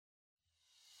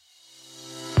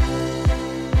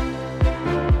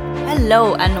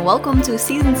Hello and welcome to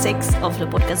season 6 of the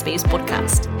Podcast Babes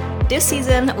podcast. This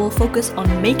season will focus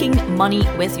on making money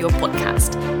with your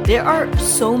podcast. There are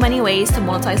so many ways to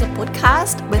monetize a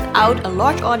podcast without a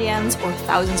large audience or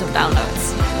thousands of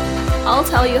downloads. I'll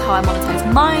tell you how I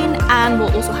monetize mine, and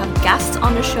we'll also have guests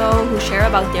on the show who share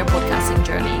about their podcasting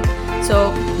journey.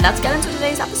 So let's get into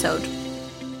today's episode.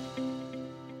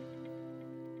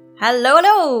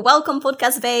 Hello, welcome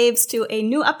Podcast Babes to a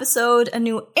new episode, a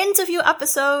new interview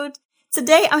episode.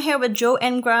 Today I'm here with Jo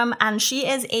Ingram, and she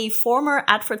is a former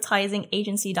advertising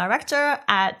agency director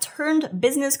turned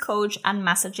business coach and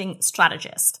messaging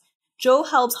strategist. Jo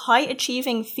helps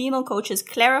high-achieving female coaches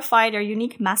clarify their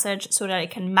unique message so that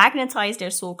it can magnetize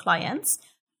their soul clients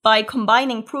by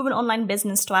combining proven online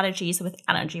business strategies with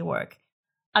energy work.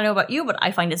 I don't know about you, but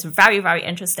I find this very, very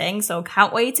interesting, so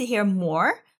can't wait to hear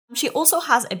more. She also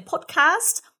has a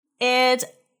podcast. It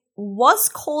was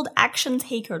called Action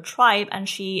Taker Tribe, and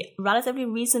she relatively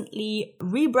recently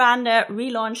rebranded,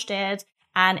 relaunched it,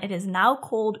 and it is now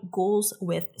called Goals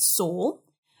with Soul.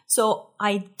 So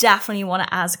I definitely want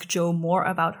to ask Jo more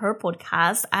about her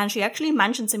podcast. And she actually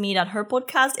mentioned to me that her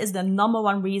podcast is the number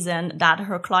one reason that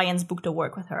her clients book to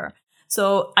work with her.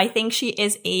 So I think she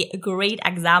is a great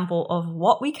example of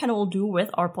what we can all do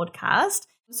with our podcast.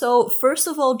 So first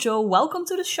of all, Jo, welcome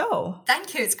to the show.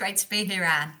 Thank you. It's great to be here,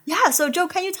 Anne. Yeah. So Jo,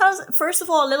 can you tell us, first of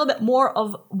all, a little bit more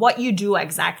of what you do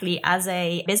exactly as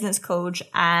a business coach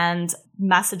and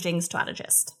messaging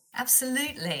strategist?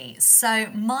 Absolutely. So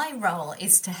my role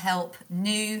is to help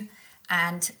new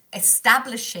and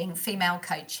establishing female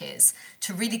coaches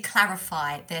to really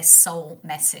clarify their soul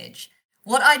message.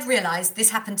 What I'd realized,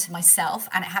 this happened to myself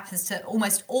and it happens to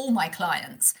almost all my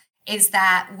clients, is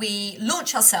that we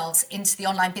launch ourselves into the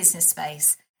online business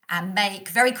space and make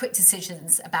very quick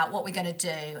decisions about what we're going to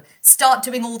do, start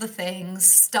doing all the things,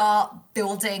 start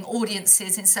building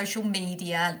audiences in social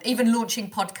media, even launching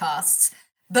podcasts.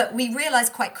 But we realize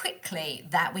quite quickly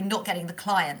that we're not getting the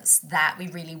clients that we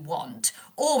really want,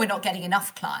 or we're not getting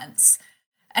enough clients.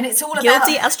 And it's all about...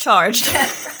 Guilty as charged.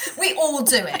 We all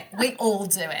do it. We all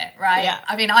do it, right? Yeah.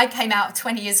 I mean, I came out of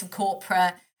 20 years of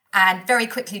corporate and very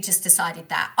quickly just decided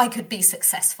that I could be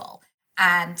successful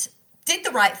and did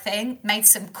the right thing, made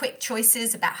some quick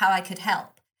choices about how I could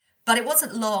help. But it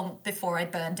wasn't long before I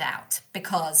burned out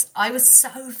because I was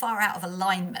so far out of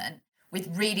alignment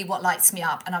with really what lights me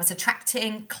up. And I was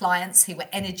attracting clients who were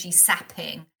energy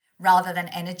sapping rather than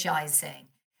energizing.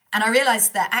 And I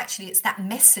realized that actually it's that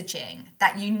messaging,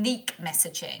 that unique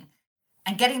messaging,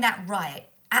 and getting that right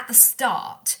at the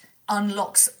start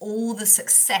unlocks all the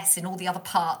success in all the other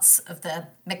parts of the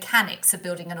mechanics of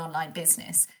building an online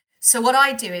business. So what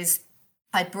I do is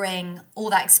I bring all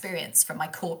that experience from my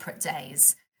corporate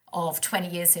days of 20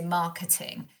 years in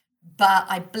marketing, but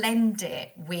I blend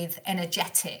it with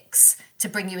energetics to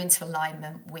bring you into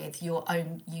alignment with your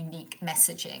own unique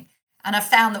messaging. And I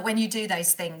found that when you do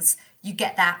those things, you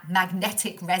get that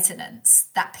magnetic resonance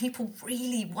that people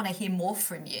really want to hear more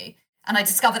from you. And I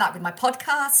discovered that with my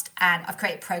podcast, and I've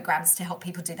created programs to help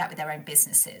people do that with their own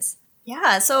businesses.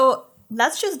 Yeah, so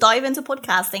let's just dive into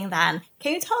podcasting then.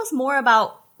 Can you tell us more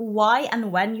about why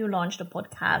and when you launched a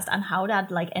podcast and how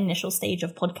that initial stage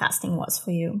of podcasting was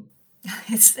for you?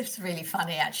 It's really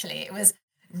funny, actually. It was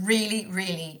really,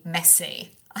 really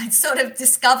messy. I sort of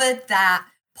discovered that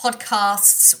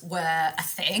podcasts were a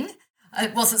thing.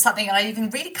 It wasn't something I'd even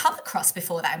really come across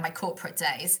before that in my corporate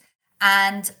days.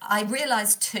 And I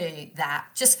realized too that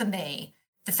just for me,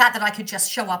 the fact that I could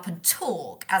just show up and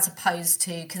talk as opposed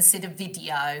to consider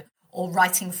video or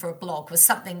writing for a blog was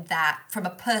something that from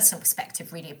a personal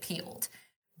perspective really appealed.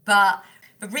 But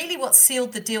really what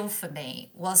sealed the deal for me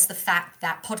was the fact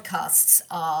that podcasts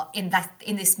are in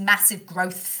this massive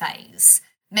growth phase.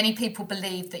 Many people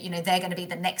believe that, they're going to be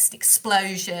the next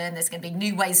explosion. There's going to be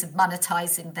new ways of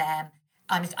monetizing them.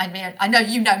 I mean, I know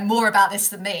you know more about this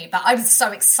than me, but I was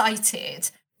so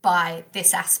excited by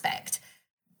this aspect.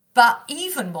 But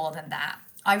even more than that,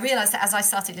 I realized that as I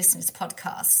started listening to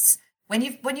podcasts, when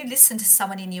you listen to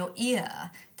someone in your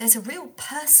ear, there's a real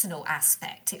personal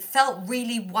aspect. It felt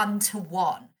really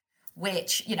one-to-one,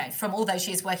 which, from all those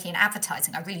years working in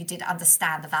advertising, I really did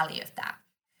understand the value of that.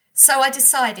 So I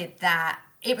decided that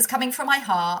it was coming from my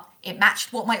heart. It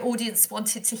matched what my audience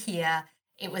wanted to hear.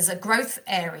 It was a growth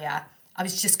area. I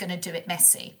was just going to do it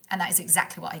messy. And that is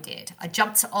exactly what I did. I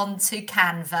jumped onto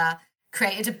Canva,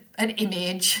 created an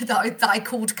image that I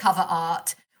called cover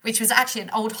art, which was actually an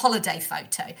old holiday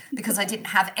photo because I didn't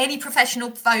have any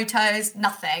professional photos,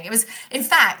 nothing. It was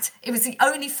the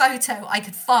only photo I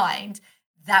could find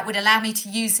that would allow me to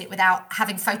use it without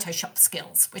having Photoshop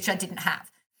skills, which I didn't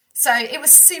have. So it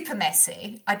was super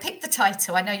messy. I picked the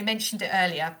title. I know you mentioned it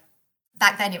earlier.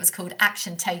 Back then it was called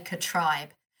Action Taker Tribe,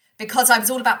 because I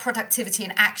was all about productivity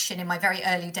and action in my very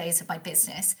early days of my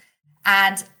business.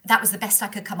 And that was the best I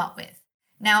could come up with.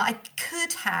 Now, I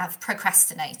could have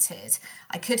procrastinated.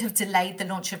 I could have delayed the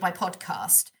launch of my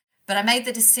podcast, but I made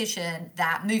the decision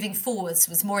that moving forwards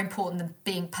was more important than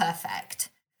being perfect.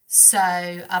 So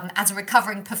as a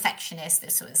recovering perfectionist,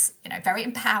 this was, very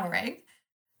empowering.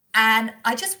 And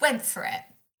I just went for it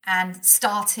and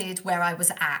started where I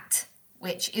was at,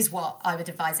 which is what I would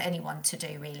advise anyone to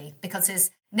do, really, because there's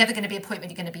never going to be a point when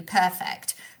you're going to be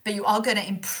perfect, but you are going to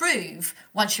improve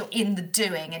once you're in the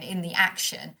doing and in the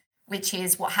action, which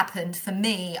is what happened for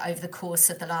me over the course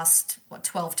of the last,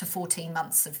 12 to 14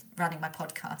 months of running my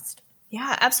podcast.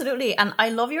 Yeah, absolutely. And I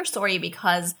love your story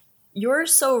because you're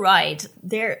so right.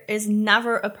 There is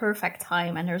never a perfect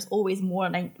time, and there's always more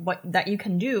that you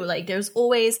can do. Like, there's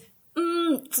always,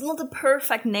 it's not the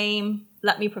perfect name.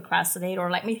 Let me procrastinate,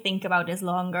 or let me think about this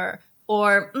longer.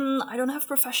 Or, I don't have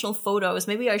professional photos.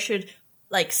 Maybe I should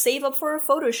save up for a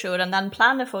photo shoot and then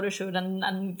plan the photo shoot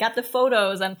and get the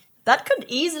photos. And that could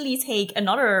easily take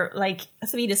another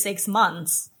 3 to 6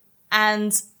 months.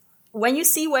 And when you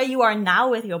see where you are now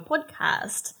with your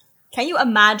podcast, can you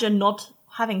imagine not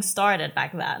having started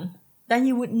back then? Then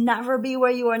you would never be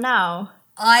where you are now.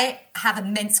 I have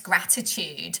immense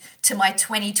gratitude to my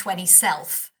 2020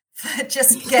 self for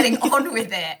just getting on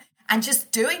with it and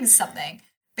just doing something.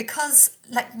 Because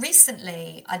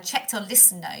recently I checked on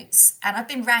Listen Notes and I've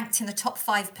been ranked in the top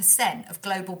 5% of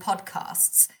global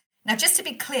podcasts. Now, just to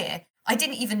be clear, I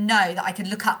didn't even know that I could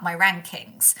look up my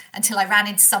rankings until I ran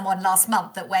into someone last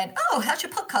month that went, "Oh, how's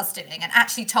your podcast doing?" and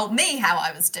actually told me how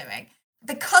I was doing.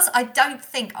 Because I don't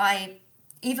think I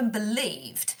even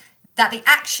believed that the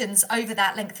actions over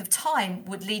that length of time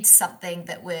would lead to something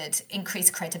that would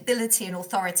increase credibility and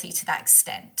authority to that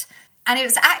extent. And it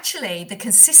was actually the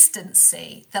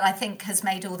consistency that I think has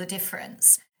made all the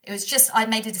difference. It was just, I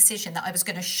made a decision that I was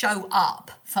going to show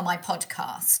up for my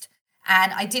podcast.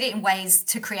 And I did it in ways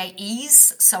to create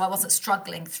ease, so I wasn't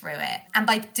struggling through it. And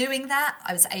by doing that,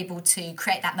 I was able to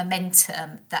create that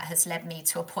momentum that has led me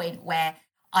to a point where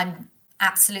I'm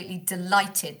absolutely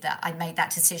delighted that I made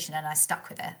that decision and I stuck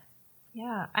with it.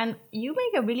 Yeah, and you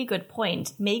make a really good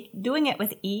point. Doing it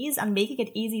with ease and making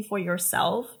it easy for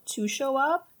yourself to show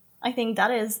up. I think that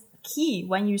is key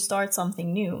when you start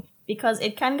something new, because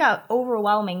it can get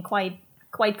overwhelming quite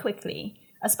quickly.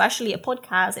 Especially a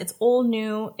podcast, it's all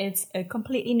new, it's a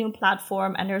completely new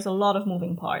platform, and there's a lot of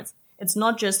moving parts. It's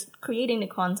not just creating the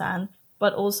content,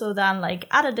 but also then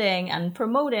editing and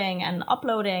promoting and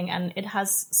uploading, and it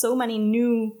has so many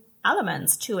new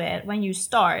elements to it when you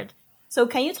start. So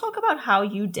can you talk about how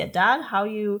you did that, how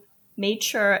you made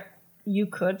sure you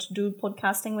could do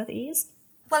podcasting with ease?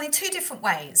 Well, in 2 different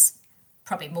ways,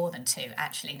 probably more than 2,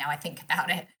 actually, now I think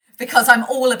about it, because I'm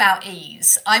all about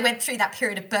ease. I went through that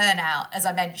period of burnout, as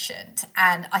I mentioned,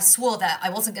 and I swore that I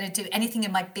wasn't going to do anything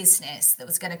in my business that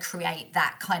was going to create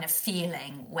that kind of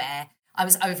feeling where I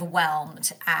was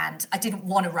overwhelmed and I didn't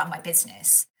want to run my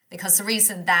business. Because the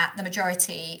reason that the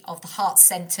majority of the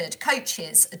heart-centered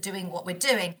coaches are doing what we're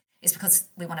doing is because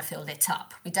we want to feel lit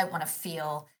up. We don't want to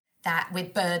feel that we're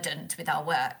burdened with our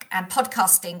work. And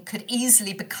podcasting could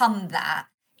easily become that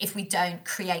if we don't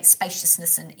create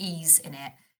spaciousness and ease in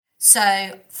it.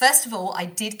 So first of all, I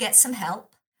did get some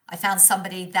help. I found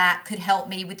somebody that could help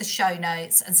me with the show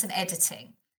notes and some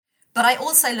editing. But I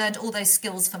also learned all those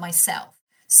skills for myself.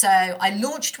 So I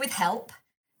launched with help.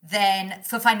 Then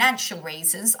for financial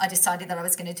reasons, I decided that I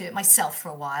was going to do it myself for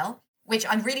a while, which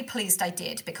I'm really pleased I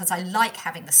did, because I like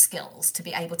having the skills to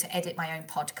be able to edit my own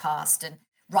podcast and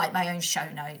write my own show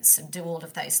notes and do all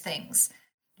of those things.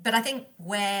 But I think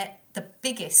where the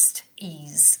biggest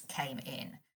ease came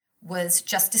in was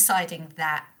just deciding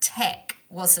that tech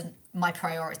wasn't my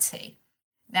priority.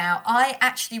 Now, I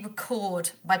actually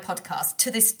record my podcast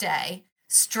to this day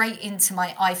straight into my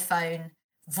iPhone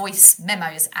voice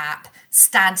memos app,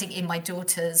 standing in my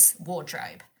daughter's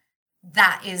wardrobe.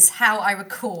 That is how I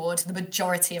record the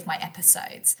majority of my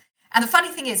episodes. And the funny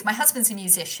thing is, my husband's a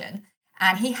musician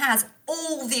and he has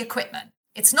all the equipment.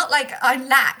 It's not like I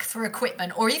lack for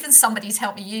equipment or even somebody's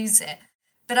helped me use it.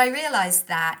 But I realized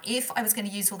that if I was going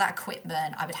to use all that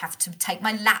equipment, I would have to take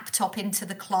my laptop into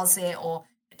the closet, or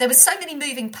there were so many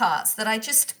moving parts that I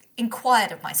just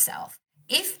inquired of myself,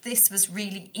 if this was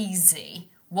really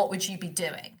easy, what would you be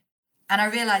doing? And I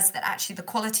realized that actually the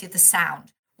quality of the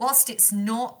sound, whilst it's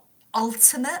not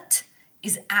ultimate,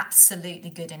 is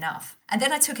absolutely good enough. And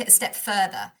then I took it a step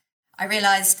further. I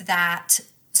realized that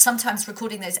sometimes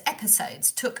recording those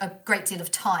episodes took a great deal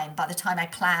of time by the time I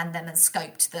planned them and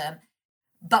scoped them.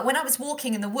 But when I was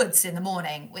walking in the woods in the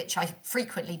morning, which I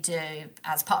frequently do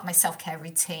as part of my self-care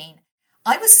routine,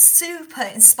 I was super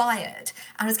inspired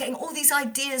and I was getting all these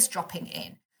ideas dropping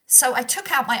in. So I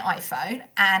took out my iPhone,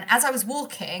 and as I was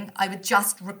walking, I would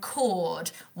just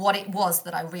record what it was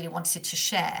that I really wanted to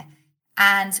share.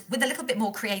 And with a little bit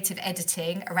more creative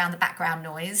editing around the background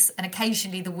noise, and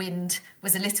occasionally the wind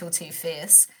was a little too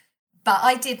fierce, but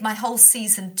I did my whole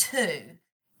season 2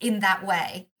 in that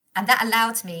way. And that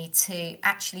allowed me to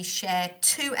actually share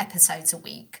 2 episodes a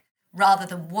week rather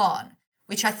than 1,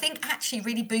 which I think actually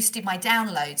really boosted my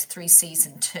downloads through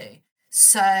season 2.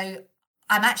 So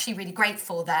I'm actually really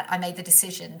grateful that I made the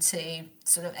decision to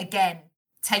sort of, again,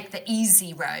 take the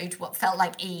easy road, what felt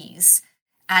like ease,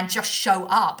 and just show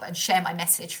up and share my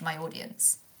message for my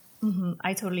audience.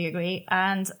 I totally agree.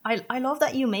 And I love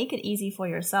that you make it easy for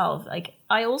yourself. Like,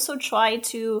 I also try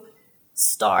to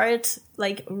start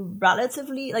like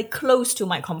relatively like close to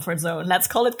my comfort zone. Let's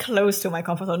call it close to my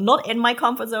comfort zone, not in my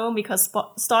comfort zone, because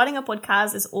starting a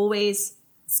podcast is always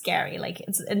scary. Like,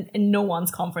 it's in no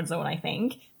one's comfort zone, I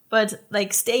think. But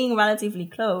like staying relatively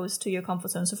close to your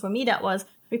comfort zone. So for me, that was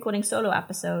recording solo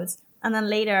episodes. And then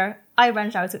later I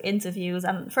branched out to interviews.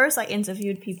 And first I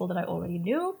interviewed people that I already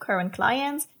knew, current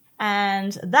clients.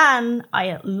 And then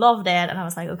I loved it. And I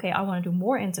was like, okay, I want to do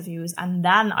more interviews. And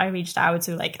then I reached out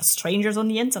to like strangers on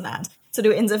the internet to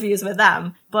do interviews with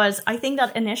them. But I think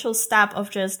that initial step of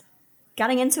just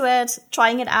getting into it,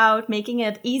 trying it out, making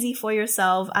it easy for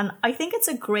yourself. And I think it's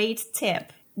a great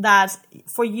tip that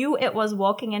for you, it was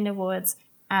walking in the woods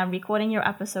and recording your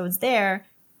episodes there.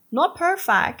 Not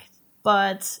perfect,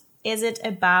 but is it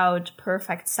about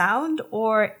perfect sound,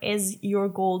 or is your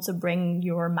goal to bring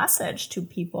your message to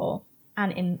people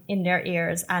and in their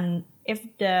ears? And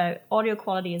if the audio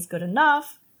quality is good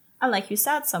enough, and like you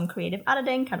said, some creative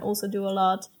editing can also do a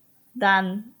lot,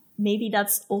 then maybe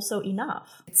that's also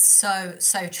enough. It's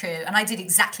so true. And I did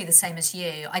exactly the same as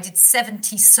you. I did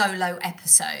 70 solo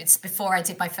episodes before I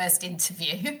did my first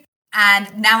interview.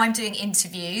 And now I'm doing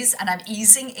interviews and I'm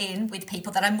easing in with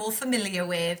people that I'm more familiar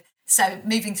with. So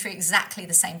moving through exactly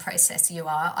the same process you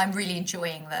are, I'm really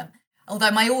enjoying them.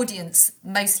 Although my audience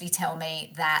mostly tell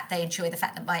me that they enjoy the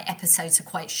fact that my episodes are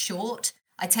quite short.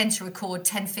 I tend to record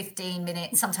 10, 15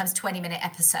 minute, sometimes 20-minute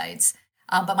episodes.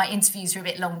 But my interviews are a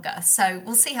bit longer. So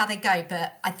we'll see how they go.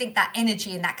 But I think that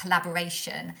energy and that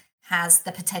collaboration has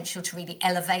the potential to really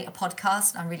elevate a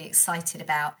podcast. I'm really excited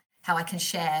about how I can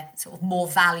share sort of more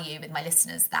value with my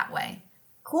listeners that way.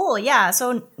 Cool. Yeah.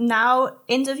 So now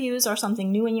interviews are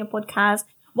something new in your podcast.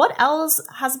 What else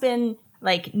has been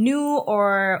like new,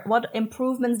 or what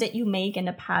improvements did you make in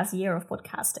the past year of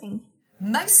podcasting?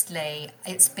 Mostly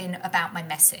it's been about my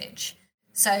message.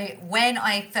 So when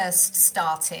I first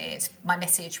started, my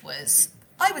message was,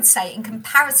 I would say, in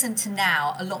comparison to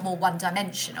now, a lot more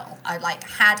one-dimensional. I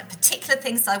had particular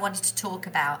things that I wanted to talk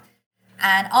about.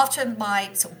 And after my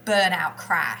sort of burnout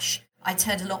crash, I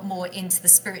turned a lot more into the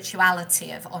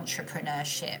spirituality of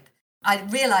entrepreneurship. I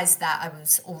realized that I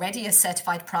was already a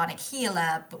certified pranic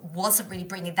healer, but wasn't really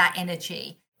bringing that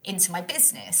energy into my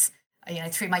business.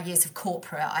 Through my years of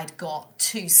corporate, I'd got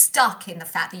too stuck in the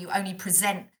fact that you only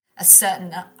present a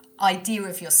certain idea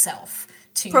of yourself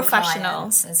to professional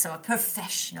clients. And so a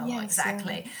professional, yes,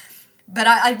 exactly. Yeah. But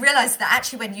I realized that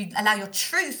actually when you allow your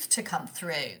truth to come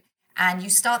through and you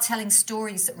start telling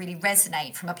stories that really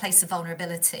resonate from a place of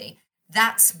vulnerability,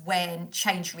 that's when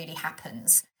change really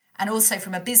happens. And also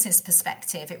from a business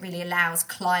perspective, it really allows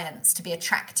clients to be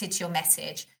attracted to your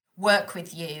message, work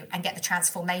with you, and get the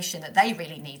transformation that they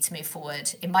really need to move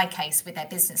forward, in my case, with their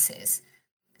businesses.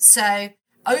 So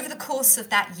over the course of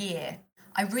that year,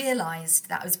 I realized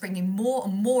that I was bringing more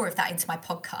and more of that into my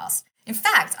podcast. In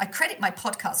fact, I credit my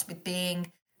podcast with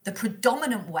being the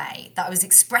predominant way that I was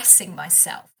expressing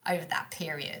myself over that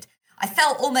period. I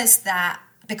felt almost that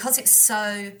because it's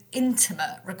so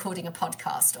intimate recording a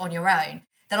podcast on your own,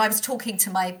 that I was talking to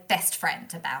my best friend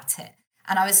about it.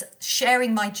 And I was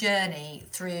sharing my journey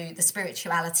through the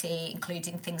spirituality,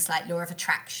 including things like law of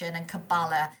attraction and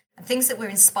Kabbalah, and things that were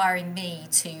inspiring me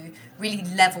to really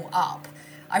level up.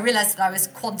 I realized that I was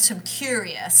quantum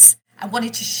curious and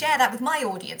wanted to share that with my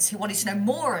audience, who wanted to know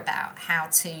more about how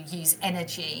to use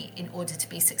energy in order to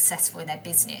be successful in their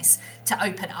business, to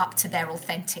open up to their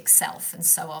authentic self and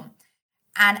so on.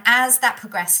 And as that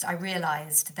progressed, I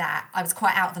realized that I was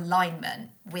quite out of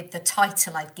alignment with the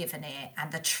title I'd given it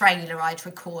and the trailer I'd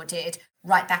recorded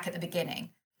right back at the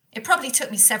beginning. It probably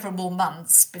took me several more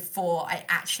months before I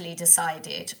actually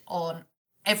decided on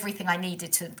everything I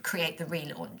needed to create the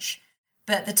relaunch.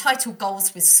 But the title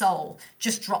Goals with Soul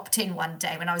just dropped in one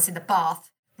day when I was in the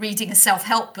bath reading a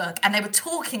self-help book, and they were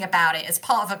talking about it as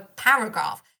part of a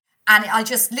paragraph. And I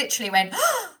just literally went,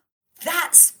 oh,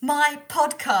 that's my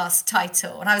podcast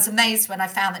title. And I was amazed when I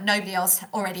found that nobody else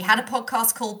already had a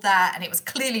podcast called that, and it was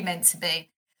clearly meant to be.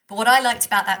 But what I liked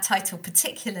about that title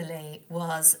particularly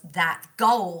was that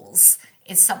goals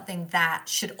is something that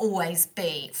should always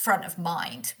be front of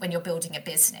mind when you're building a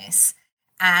business.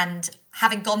 And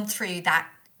having gone through that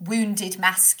wounded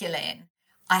masculine,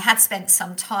 I had spent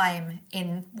some time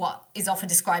in what is often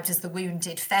described as the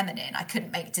wounded feminine. I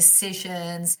couldn't make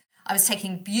decisions. I was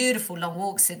taking beautiful long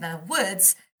walks in the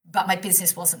woods, but my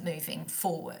business wasn't moving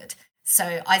forward.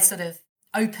 So I sort of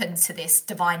opened to this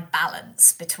divine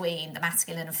balance between the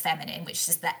masculine and feminine, which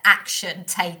is the action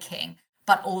taking,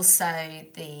 but also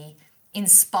the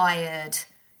inspired,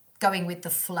 going with the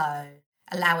flow,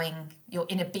 allowing your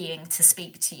inner being to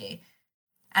speak to you.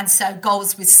 And so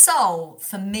Goals with Soul,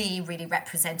 for me, really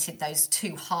represented those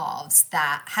two halves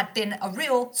that had been a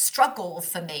real struggle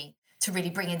for me to really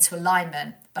bring into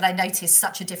alignment. But I noticed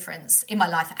such a difference in my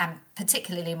life and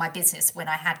particularly in my business when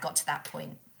I had got to that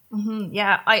point. Mm-hmm.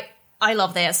 Yeah, I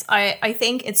love this. I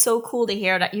think it's so cool to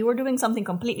hear that you were doing something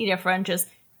completely different, just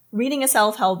reading a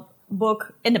self-help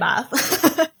book in the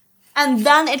bath. And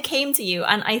then it came to you.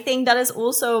 And I think that is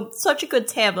also such a good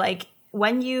tip. Like,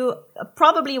 when you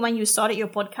started your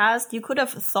podcast, you could have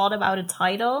thought about a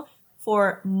title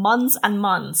for months and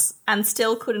months and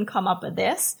still couldn't come up with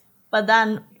this. But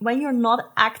then when you're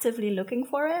not actively looking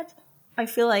for it, I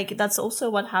feel like that's also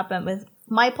what happened with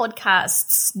my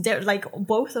podcasts. They're like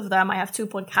both of them. I have 2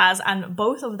 podcasts, and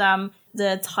both of them,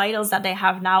 the titles that they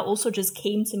have now also just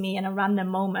came to me in a random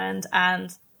moment.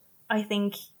 And I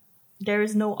think there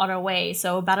is no other way.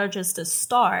 So better just to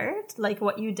start like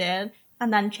what you did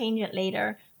and then change it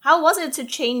later. How was it to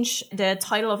change the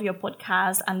title of your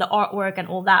podcast and the artwork and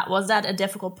all that? Was that a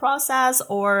difficult process,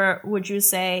 or would you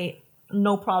say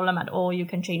no problem at all, you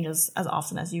can change as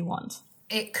often as you want?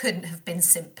 It couldn't have been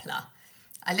simpler.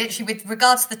 I literally, with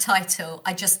regard to the title,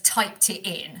 I just typed it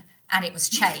in and it was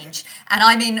changed. And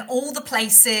I'm in all the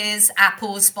places,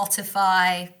 Apple,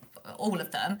 Spotify, all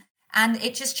of them. And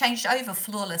it just changed over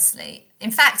flawlessly.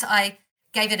 In fact, I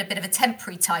gave it a bit of a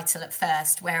temporary title at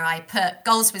first, where I put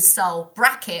Goals with Soul,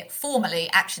 bracket, formerly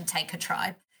Action Taker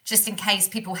Tribe, just in case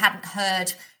people hadn't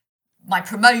heard my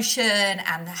promotion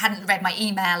and hadn't read my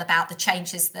email about the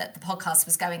changes that the podcast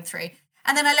was going through.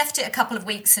 And then I left it a couple of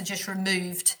weeks and just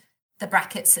removed the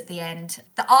brackets at the end.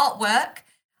 The artwork,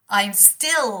 I'm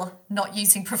still not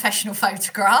using professional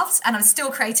photographs, and I'm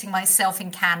still creating myself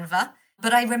in Canva.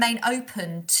 But I remain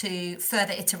open to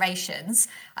further iterations.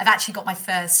 I've actually got my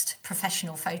first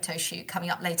professional photo shoot coming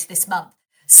up later this month.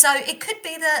 So it could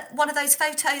be that one of those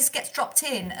photos gets dropped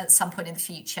in at some point in the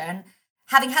future. And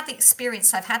having had the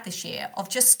experience I've had this year of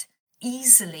just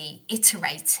easily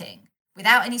iterating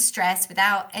without any stress,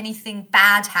 without anything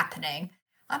bad happening,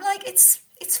 I'm like, it's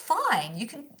fine. You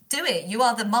can do it. You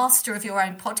are the master of your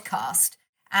own podcast.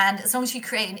 And as long as you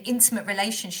create an intimate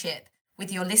relationship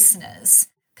with your listeners,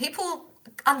 people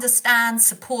understand,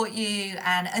 support you,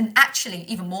 and actually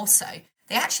even more so,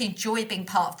 they actually enjoy being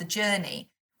part of the journey.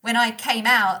 When I came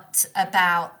out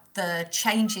about the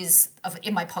changes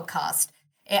in my podcast,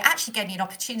 it actually gave me an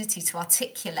opportunity to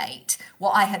articulate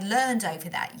what I had learned over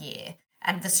that year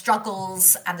and the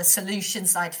struggles and the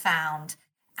solutions I'd found.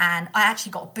 And I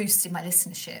actually got a boost in my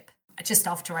listenership just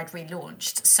after I'd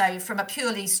relaunched. So from a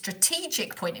purely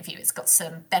strategic point of view, it's got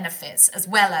some benefits, as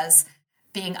well as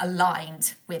being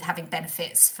aligned with having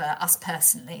benefits for us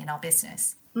personally in our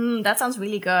business. That sounds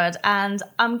really good. And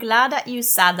I'm glad that you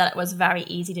said that it was very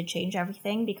easy to change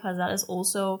everything, because that is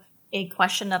also a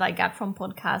question that I get from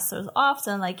podcasters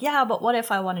often. Like, yeah, but what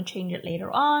if I want to change it later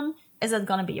on? Is it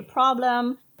going to be a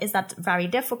problem? Is that very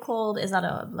difficult? Is that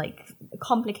a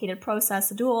complicated process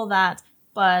to do all that?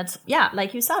 But yeah,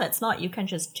 like you said, it's not. You can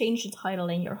just change the title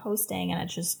in your hosting and it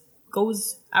just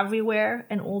goes everywhere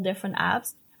in all different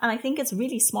apps. And I think it's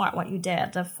really smart what you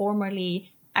did, the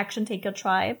formerly Action Taker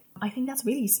Tribe. I think that's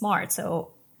really smart.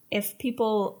 So if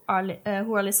people are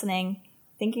who are listening,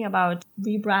 thinking about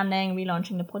rebranding,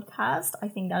 relaunching the podcast, I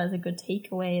think that is a good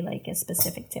takeaway, like a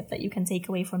specific tip that you can take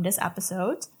away from this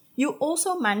episode. You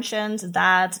also mentioned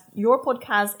that your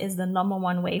podcast is the number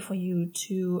one way for you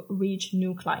to reach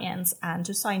new clients and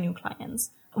to sign new clients.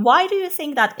 Why do you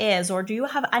think that is? Or do you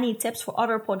have any tips for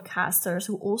other podcasters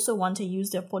who also want to use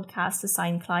their podcast to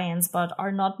sign clients but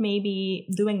are not maybe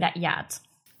doing that yet?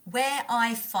 Where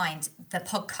I find the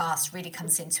podcast really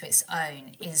comes into its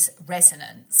own is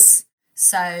resonance.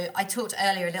 So I talked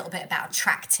earlier a little bit about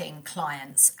attracting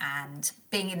clients and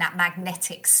being in that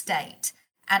magnetic state.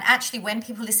 And actually, when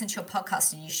people listen to your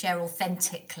podcast and you share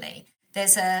authentically,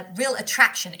 there's a real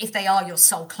attraction, if they are your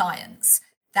sole clients,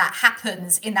 that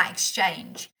happens in that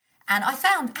exchange. And I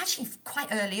found actually quite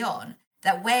early on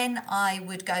that when I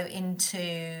would go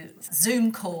into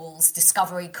Zoom calls,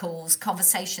 discovery calls,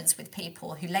 conversations with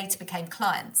people who later became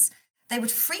clients, they would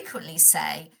frequently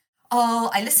say, oh,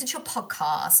 I listened to your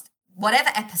podcast, whatever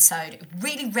episode, it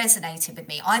really resonated with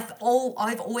me. I've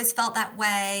always felt that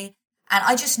way. And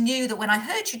I just knew that when I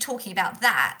heard you talking about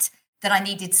that I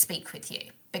needed to speak with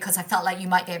you because I felt like you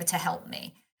might be able to help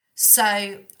me.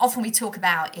 So often we talk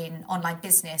about in online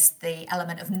business the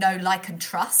element of know, like, and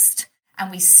trust. And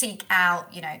we seek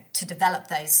out, to develop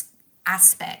those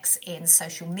aspects in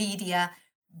social media.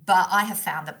 But I have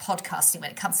found that podcasting,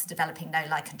 when it comes to developing know,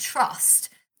 like, and trust,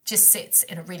 just sits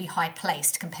in a really high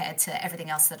place compared to everything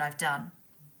else that I've done.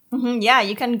 Mm-hmm. Yeah,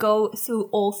 you can go through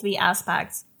all three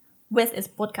aspects with this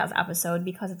podcast episode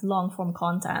because it's long form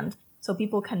content. So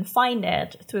people can find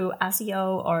it through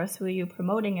SEO or through you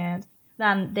promoting it.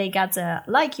 Then they get to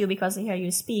like you because they hear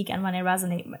you speak. And when they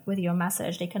resonate with your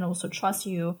message, they can also trust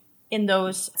you in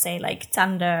those, say, like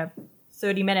 10 to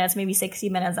 30 minutes, maybe 60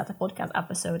 minutes that the podcast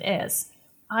episode is.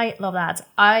 I love that.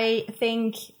 I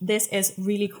think this is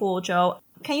really cool, Joe.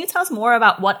 Can you tell us more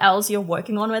about what else you're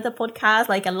working on with the podcast,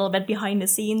 like a little bit behind the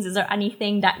scenes? Is there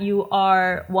anything that you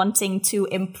are wanting to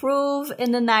improve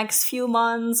in the next few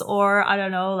months, or I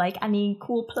don't know, like any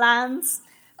cool plans?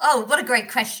 Oh, what a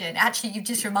great question. Actually, you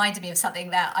just reminded me of something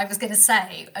that I was going to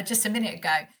say just a minute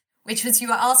ago, which was you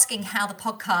were asking how the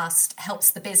podcast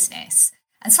helps the business.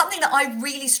 And something that I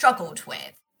really struggled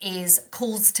with is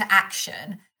calls to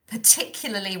action,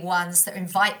 particularly ones that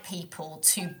invite people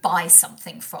to buy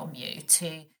something from you,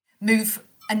 to move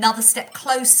another step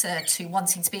closer to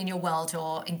wanting to be in your world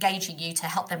or engaging you to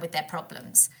help them with their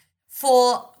problems.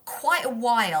 For quite a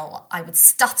while, I would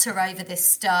stutter over this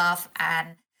stuff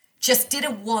and just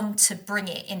didn't want to bring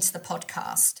it into the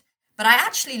podcast. But I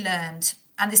actually learned,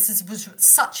 and this was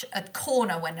such a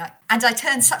corner I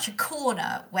turned such a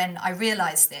corner when I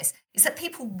realized this, is that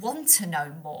people want to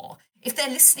know more. If they're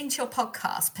listening to your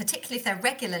podcast, particularly if they're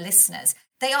regular listeners,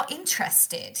 they are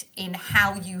interested in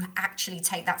how you actually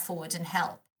take that forward and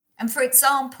help. And for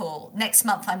example, next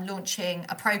month I'm launching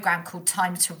a program called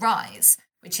Time to Rise,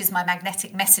 which is my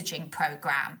magnetic messaging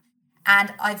program.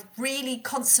 And I've really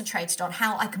concentrated on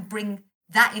how I can bring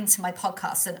that into my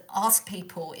podcast and ask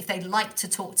people if they'd like to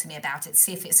talk to me about it,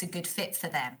 see if it's a good fit for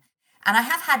them. And I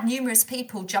have had numerous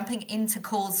people jumping into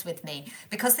calls with me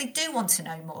because they do want to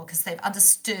know more, because they've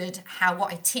understood how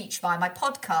what I teach via my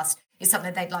podcast is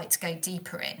something they'd like to go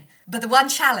deeper in. But the one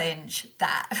challenge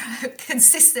that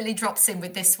consistently drops in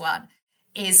with this one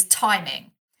is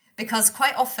timing. Because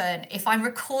quite often, if I'm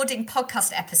recording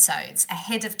podcast episodes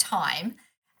ahead of time,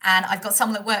 and I've got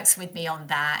someone that works with me on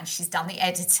that, and she's done the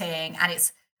editing, and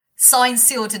it's signed,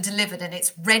 sealed, and delivered, and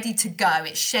it's ready to go,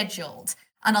 it's scheduled,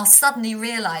 and I'll suddenly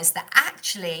realise that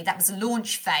actually that was a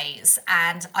launch phase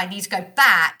and I need to go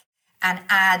back and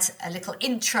add a little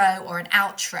intro or an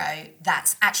outro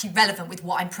that's actually relevant with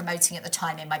what I'm promoting at the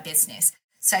time in my business.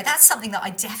 So that's something that I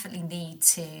definitely need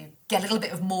to get a little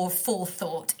bit of more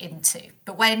forethought into.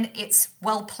 But when it's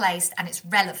well placed and it's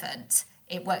relevant,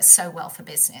 it works so well for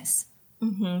business.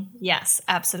 Mm-hmm. Yes,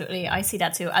 absolutely. I see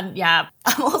that too. And yeah,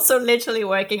 I'm also literally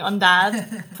working on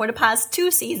that for the past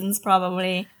 2 seasons,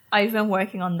 probably. I've been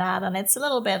working on that, and it's a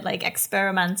little bit like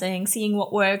experimenting, seeing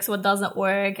what works, what doesn't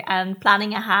work, and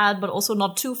planning ahead, but also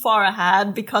not too far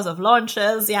ahead because of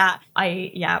launches.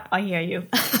 I hear you.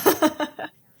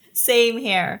 Same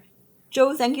here.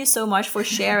 Joe, thank you so much for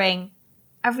sharing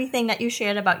everything that you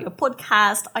shared about your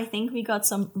podcast. I think we got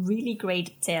some really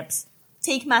great tips.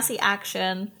 Take messy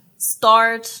action.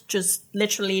 Start just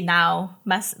literally now.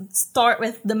 Start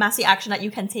with the messy action that you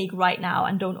can take right now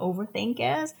and don't overthink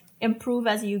it. Improve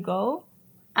as you go.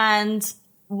 And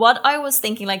what I was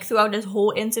thinking like throughout this whole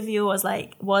interview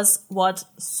was what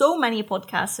so many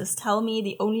podcasters tell me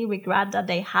the only regret that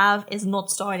they have is not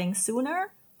starting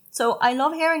sooner. So I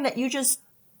love hearing that you just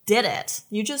did it.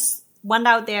 You just went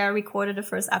out there, recorded the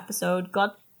first episode,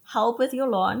 got help with your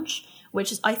launch,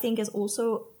 which I think is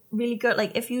also really good.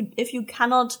 Like if you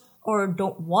cannot or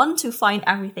don't want to find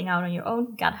everything out on your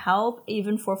own, get help,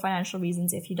 even for financial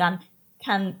reasons. If you then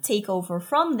can take over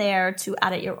from there to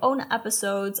edit your own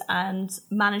episodes and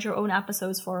manage your own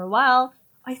episodes for a while,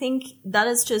 I think that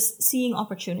is just seeing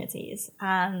opportunities.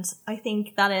 And I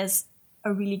think that is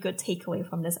a really good takeaway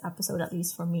from this episode, at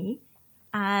least for me.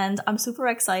 And I'm super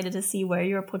excited to see where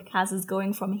your podcast is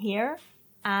going from here.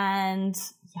 And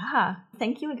yeah,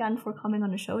 thank you again for coming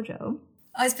on the show, Joe.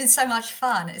 Oh, it's been so much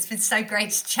fun. It's been so great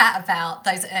to chat about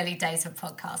those early days of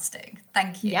podcasting.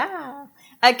 Thank you. Yeah.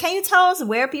 Can you tell us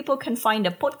where people can find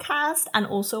a podcast and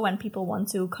also when people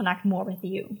want to connect more with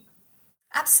you?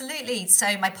 Absolutely.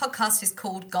 So my podcast is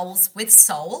called Goals with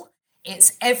Soul.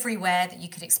 It's everywhere that you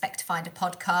could expect to find a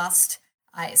podcast.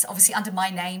 It's obviously under my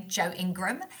name, Jo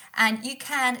Ingram. And you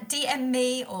can DM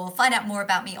me or find out more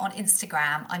about me on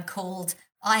Instagram. I'm called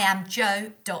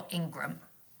iamjo.ingram.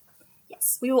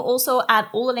 Yes. We will also add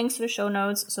all the links to the show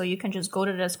notes, so you can just go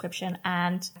to the description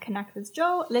and connect with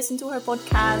Jo, listen to her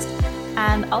podcast,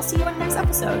 and I'll see you in the next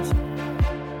episode.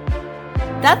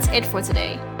 That's it for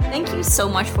today. Thank you so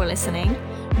much for listening.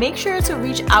 Make sure to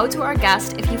reach out to our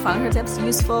guest if you found her tips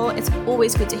useful. It's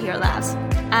always good to hear that.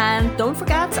 And don't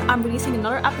forget, I'm releasing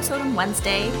another episode on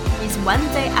Wednesday. These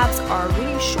Wednesday apps are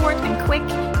really short and quick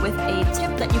with a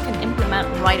tip that you can implement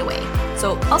right away.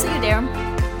 So I'll see you there.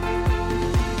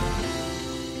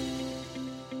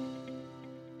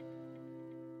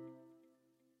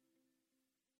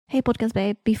 Hey Podcast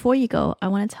Babe, before you go, I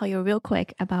want to tell you real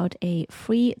quick about a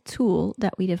free tool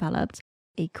that we developed,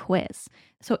 a quiz.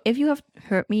 So if you have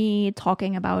heard me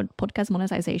talking about podcast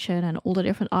monetization and all the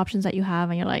different options that you have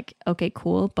and you're like, okay,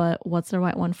 cool, but what's the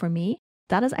right one for me?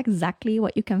 That is exactly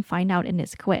what you can find out in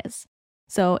this quiz.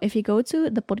 So if you go to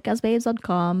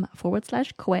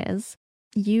thepodcastbabes.com/quiz,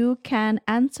 you can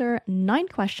answer 9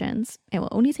 questions. It will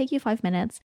only take you 5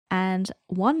 minutes. And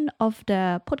one of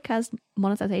the podcast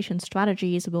monetization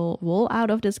strategies will roll out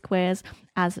of this quiz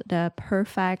as the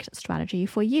perfect strategy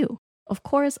for you. Of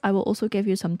course, I will also give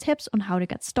you some tips on how to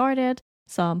get started,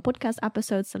 some podcast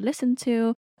episodes to listen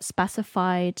to,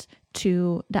 specified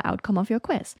to the outcome of your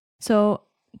quiz. So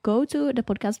go to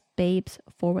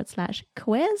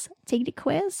thepodcastbabes.com/quiz, take the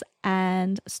quiz,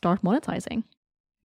 and start monetizing.